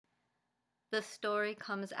The story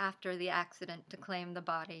comes after the accident to claim the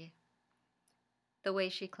body. The way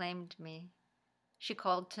she claimed me. She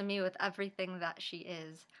called to me with everything that she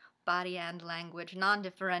is, body and language,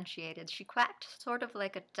 non-differentiated. She quacked sort of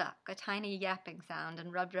like a duck, a tiny yapping sound,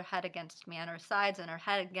 and rubbed her head against me and her sides and her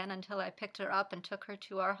head again until I picked her up and took her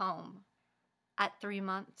to our home. At 3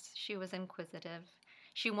 months, she was inquisitive.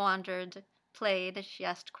 She wandered, played, she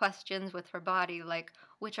asked questions with her body like,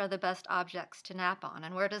 which are the best objects to nap on,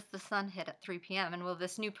 and where does the sun hit at 3 p.m., and will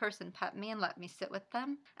this new person pet me and let me sit with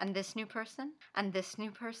them? And this new person? And this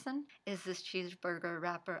new person? Is this cheeseburger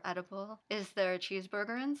wrapper edible? Is there a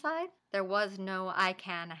cheeseburger inside? There was no I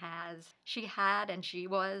can has. She had and she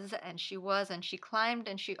was and she was and she climbed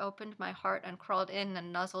and she opened my heart and crawled in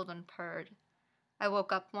and nuzzled and purred. I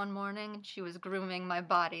woke up one morning and she was grooming my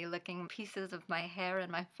body, licking pieces of my hair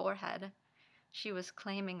and my forehead. She was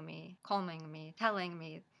claiming me, calming me, telling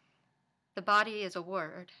me the body is a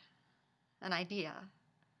word, an idea.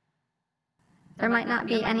 There might not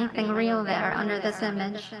be anything real there under this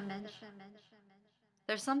image.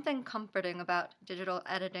 There's something comforting about digital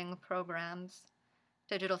editing programs,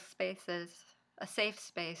 digital spaces, a safe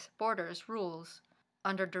space, borders, rules.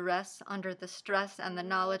 Under duress, under the stress and the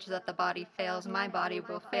knowledge that the body fails, my body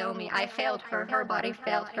will fail me. I failed her, her body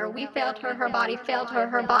failed her. We failed her, her body failed her,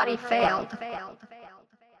 her body failed.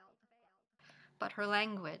 But her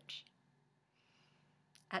language.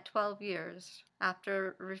 At 12 years,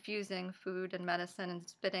 after refusing food and medicine and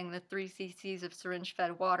spitting the 3 cc's of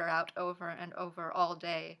syringe-fed water out over and over all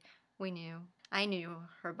day, we knew. I knew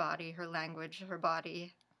her body, her language, her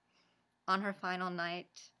body. On her final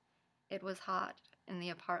night, it was hot in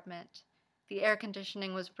the apartment. The air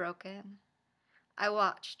conditioning was broken. I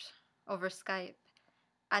watched over Skype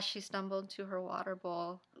as she stumbled to her water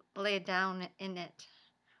bowl, lay down in it,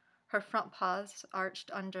 her front paws arched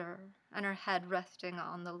under and her head resting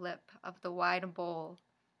on the lip of the wide bowl.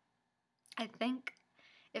 I think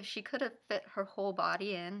if she could have fit her whole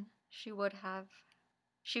body in, she would have.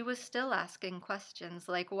 She was still asking questions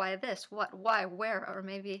like why this, what, why, where, or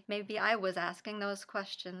maybe I was asking those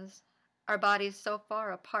questions. Our bodies so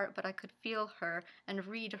far apart, but I could feel her and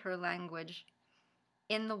read her language.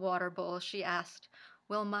 In the water bowl, she asked,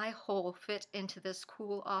 will my whole fit into this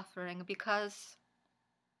cool offering? Because...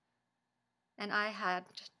 And I had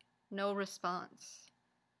no response.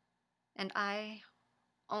 And I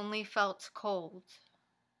only felt cold.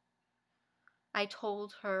 I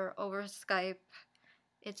told her over Skype,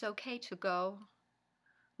 it's okay to go.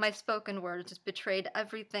 My spoken words betrayed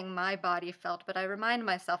everything my body felt, but I remind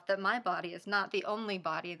myself that my body is not the only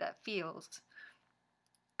body that feels.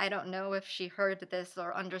 I don't know if she heard this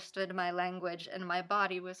or understood my language, and my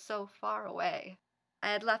body was so far away. I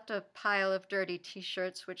had left a pile of dirty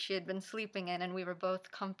t-shirts which she had been sleeping in, and we were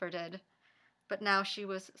both comforted. But now she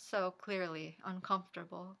was so clearly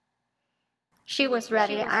uncomfortable. She was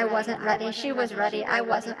ready, I wasn't ready. She was ready, I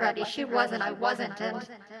wasn't ready. She wasn't, I wasn't, and...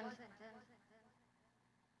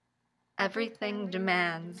 Everything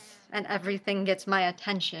demands, and everything gets my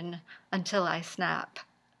attention until I snap.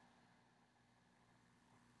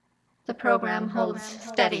 The program holds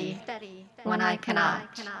steady when I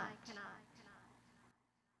cannot.